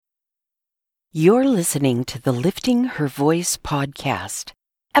You're listening to the Lifting Her Voice podcast,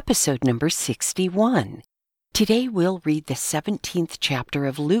 episode number 61. Today we'll read the 17th chapter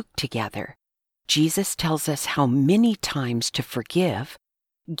of Luke together. Jesus tells us how many times to forgive,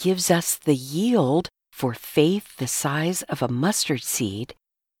 gives us the yield for faith the size of a mustard seed,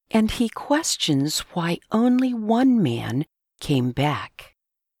 and he questions why only one man came back.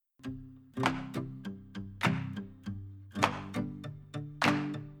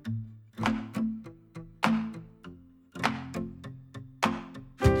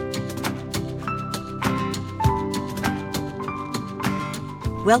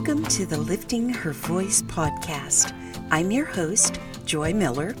 Welcome to the Lifting Her Voice podcast. I'm your host, Joy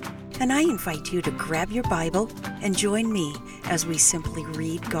Miller, and I invite you to grab your Bible and join me as we simply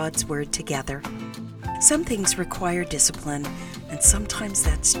read God's Word together. Some things require discipline, and sometimes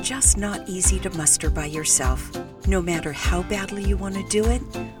that's just not easy to muster by yourself, no matter how badly you want to do it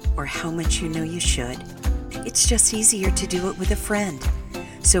or how much you know you should. It's just easier to do it with a friend.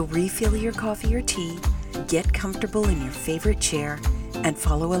 So refill your coffee or tea, get comfortable in your favorite chair, and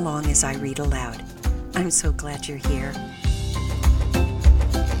follow along as I read aloud. I'm so glad you're here.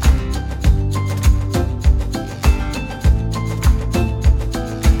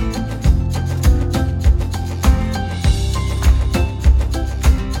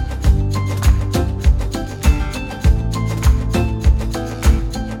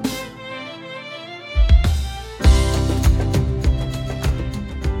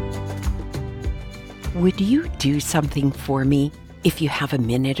 Would you do something for me if you have a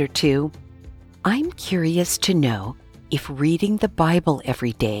minute or two? I'm curious to know if reading the Bible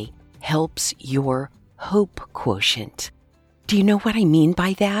every day helps your hope quotient. Do you know what I mean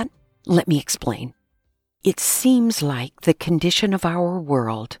by that? Let me explain. It seems like the condition of our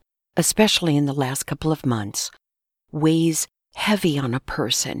world, especially in the last couple of months, weighs heavy on a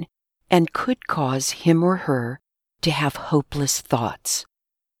person and could cause him or her to have hopeless thoughts.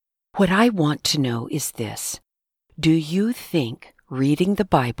 What I want to know is this. Do you think reading the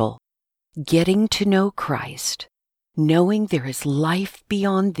Bible, getting to know Christ, knowing there is life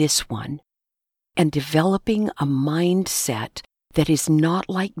beyond this one, and developing a mindset that is not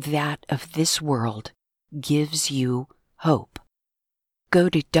like that of this world gives you hope? Go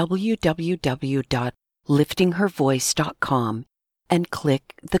to www.liftinghervoice.com and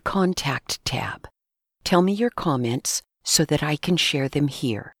click the Contact tab. Tell me your comments so that I can share them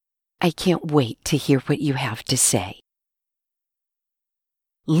here. I can't wait to hear what you have to say.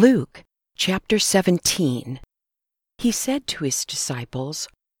 Luke, chapter 17. He said to his disciples,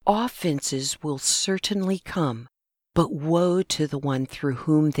 "Offenses will certainly come, but woe to the one through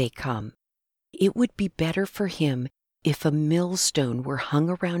whom they come. It would be better for him if a millstone were hung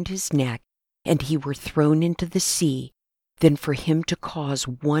around his neck and he were thrown into the sea, than for him to cause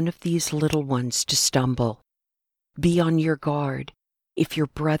one of these little ones to stumble. Be on your guard. If your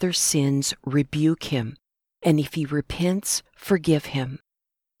brother sins, rebuke him, and if he repents, forgive him.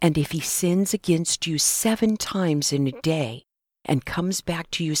 And if he sins against you 7 times in a day, and comes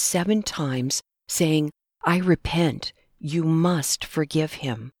back to you 7 times, saying, 'I repent,' you must forgive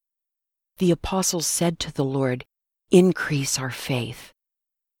him." The apostles said to the Lord, "Increase our faith."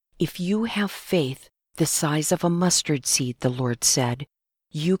 "If you have faith the size of a mustard seed," the Lord said,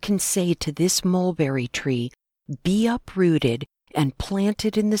 "you can say to this mulberry tree, 'Be uprooted and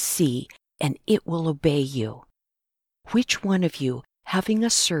planted in the sea,' and it will obey you. Which one of you, having a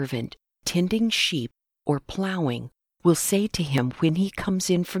servant tending sheep or plowing, will say to him when he comes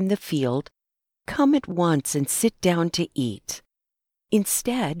in from the field, 'Come at once and sit down to eat'?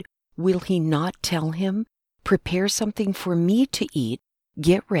 Instead, will he not tell him, 'Prepare something for me to eat,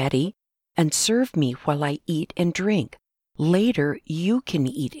 get ready, and serve me while I eat and drink. Later you can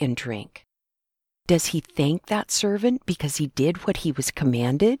eat and drink'? Does he thank that servant because he did what he was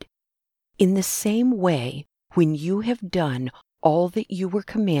commanded? In the same way, when you have done all that you were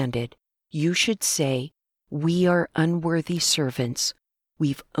commanded, you should say, 'We are unworthy servants.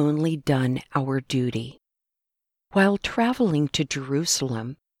 We've only done our duty.'" While traveling to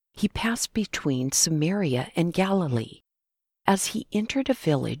Jerusalem, he passed between Samaria and Galilee. As he entered a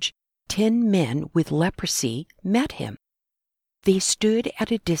village, 10 men with leprosy met him. They stood at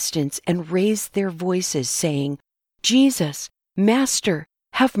a distance and raised their voices, saying, "Jesus, Master,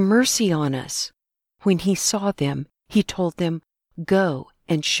 have mercy on us." When he saw them, he told them, "Go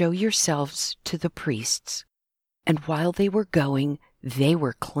and show yourselves to the priests." And while they were going, they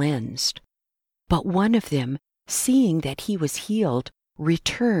were cleansed. But one of them, seeing that he was healed,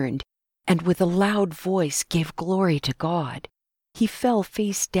 returned, and with a loud voice gave glory to God. He fell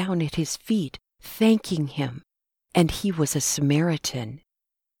face down at his feet, thanking him. And he was a Samaritan.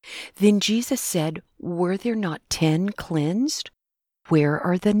 Then Jesus said, "Were there not 10 cleansed? Where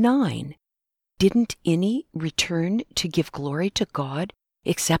are the 9? Didn't any return to give glory to God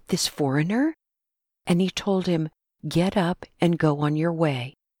except this foreigner?" And he told him, "Get up and go on your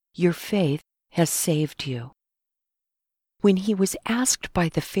way. Your faith has saved you." When he was asked by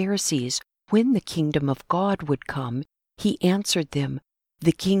the Pharisees when the kingdom of God would come, he answered them,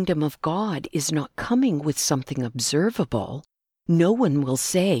 "The kingdom of God is not coming with something observable. No one will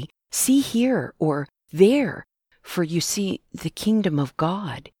say, 'See here,' or 'there,' for you see, the kingdom of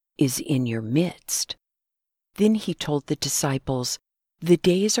God is in your midst." Then he told the disciples, "The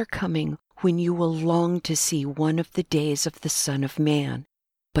days are coming when you will long to see one of the days of the Son of Man,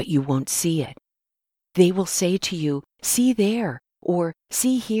 but you won't see it. They will say to you, 'See there,' or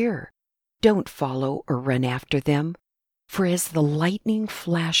 'See here.' Don't follow or run after them. For as the lightning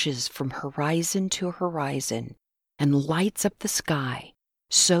flashes from horizon to horizon and lights up the sky,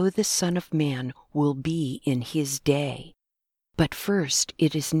 so the Son of Man will be in his day. But first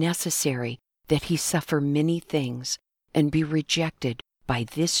it is necessary that he suffer many things and be rejected by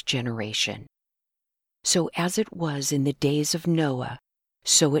this generation. So as it was in the days of Noah,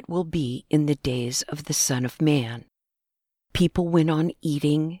 so it will be in the days of the Son of Man. People went on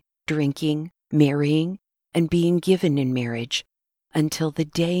eating, drinking, marrying, and being given in marriage until the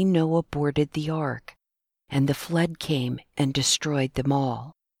day Noah boarded the ark, and the flood came and destroyed them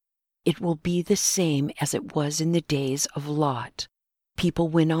all. It will be the same as it was in the days of Lot. People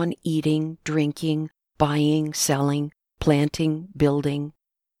went on eating, drinking, buying, selling, planting, building.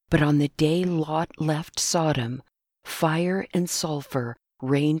 But on the day Lot left Sodom, fire and sulfur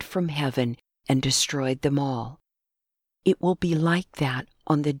rained from heaven and destroyed them all. It will be like that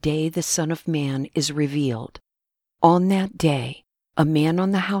on the day the Son of Man is revealed. On that day, a man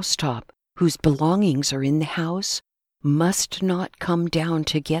on the housetop whose belongings are in the house must not come down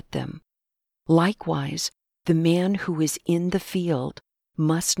to get them. Likewise, the man who is in the field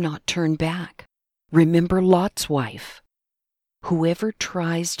must not turn back. Remember Lot's wife. Whoever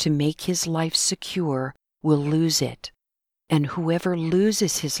tries to make his life secure will lose it, and whoever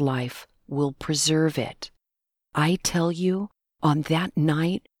loses his life will preserve it. I tell you, on that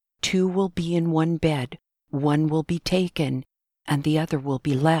night 2 will be in one bed, one will be taken, and the other will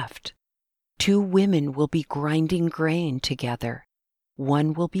be left. 2 women will be grinding grain together,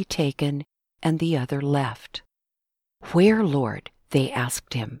 one will be taken, and the other left. "Where, Lord?" they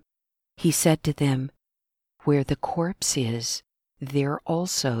asked him. He said to them, "Where the corpse is, there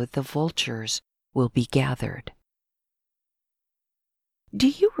also the vultures will be gathered." Do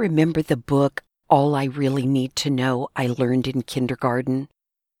you remember the book, All I Really Need to Know I Learned in Kindergarten?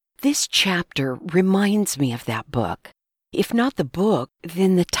 This chapter reminds me of that book. If not the book,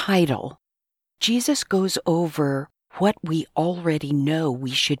 then the title. Jesus goes over what we already know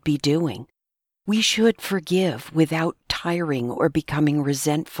we should be doing. We should forgive without tiring or becoming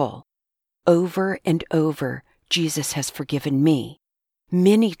resentful. Over and over, Jesus has forgiven me,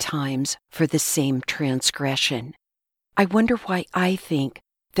 many times for the same transgression. I wonder why I think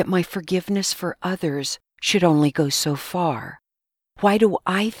that my forgiveness for others should only go so far. Why do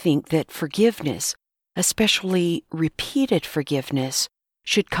I think that forgiveness, especially repeated forgiveness,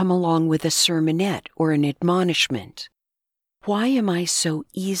 should come along with a sermonette or an admonishment? Why am I so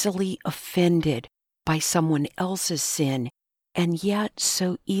easily offended by someone else's sin and yet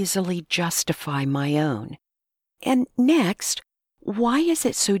so easily justify my own? And next, why is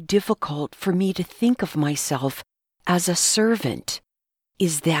it so difficult for me to think of myself as a servant?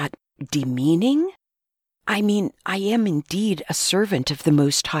 Is that demeaning? I mean, I am indeed a servant of the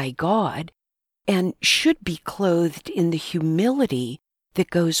Most High God and should be clothed in the humility that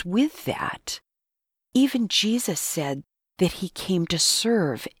goes with that. Even Jesus said that he came to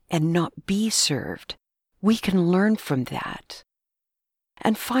serve and not be served. We can learn from that.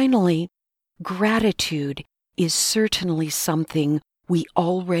 And finally, gratitude is certainly something we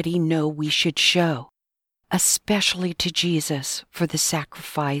already know we should show, especially to Jesus for the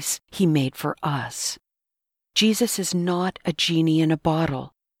sacrifice he made for us. Jesus is not a genie in a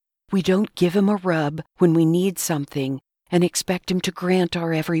bottle. We don't give him a rub when we need something and expect him to grant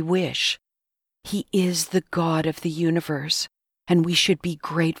our every wish. He is the God of the universe, and we should be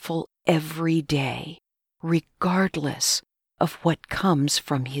grateful every day, regardless of what comes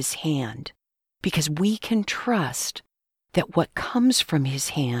from his hand, because we can trust that what comes from his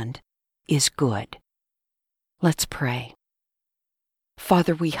hand is good. Let's pray.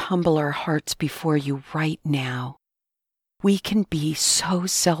 Father, we humble our hearts before you right now. We can be so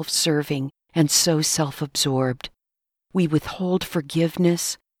self-serving and so self-absorbed. We withhold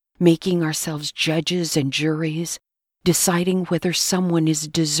forgiveness, making ourselves judges and juries, deciding whether someone is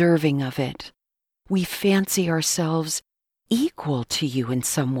deserving of it. We fancy ourselves equal to you in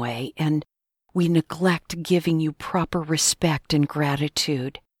some way, and we neglect giving you proper respect and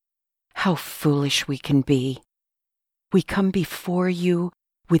gratitude. How foolish we can be. We come before you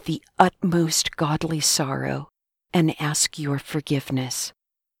with the utmost godly sorrow and ask your forgiveness.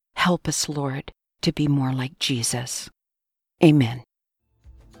 Help us, Lord, to be more like Jesus. Amen.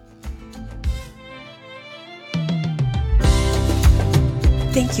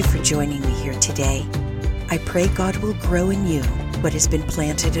 Thank you for joining me here today. I pray God will grow in you what has been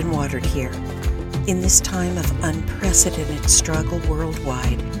planted and watered here. In this time of unprecedented struggle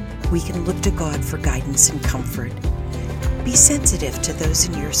worldwide, we can look to God for guidance and comfort. Be sensitive to those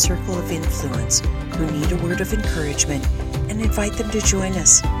in your circle of influence who need a word of encouragement and invite them to join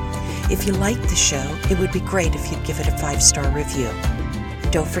us. If you like the show, it would be great if you'd give it a 5-star review.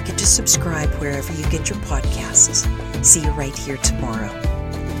 Don't forget to subscribe wherever you get your podcasts. See you right here tomorrow.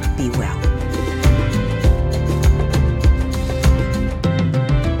 Be well.